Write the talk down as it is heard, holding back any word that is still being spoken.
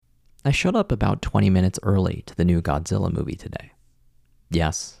I showed up about 20 minutes early to the new Godzilla movie today.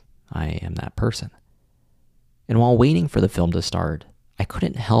 Yes, I am that person. And while waiting for the film to start, I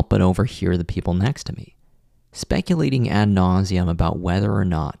couldn't help but overhear the people next to me speculating ad nauseum about whether or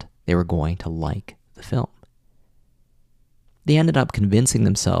not they were going to like the film. They ended up convincing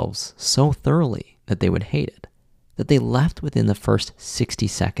themselves so thoroughly that they would hate it that they left within the first 60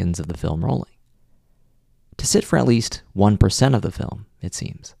 seconds of the film rolling. To sit for at least 1% of the film, it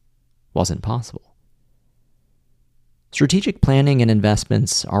seems, wasn't possible. Strategic planning and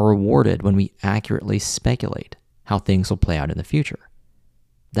investments are rewarded when we accurately speculate how things will play out in the future.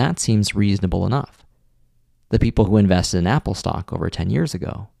 That seems reasonable enough. The people who invested in Apple stock over 10 years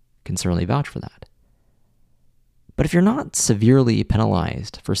ago can certainly vouch for that. But if you're not severely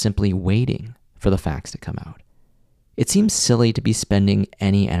penalized for simply waiting for the facts to come out, it seems silly to be spending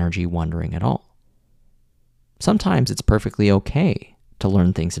any energy wondering at all. Sometimes it's perfectly okay to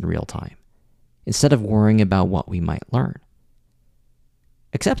learn things in real time, instead of worrying about what we might learn.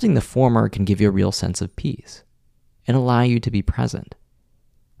 Accepting the former can give you a real sense of peace and allow you to be present,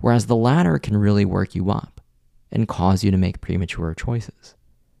 whereas the latter can really work you up and cause you to make premature choices.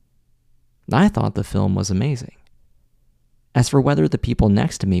 I thought the film was amazing. As for whether the people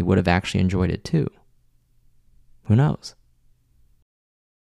next to me would have actually enjoyed it too, who knows?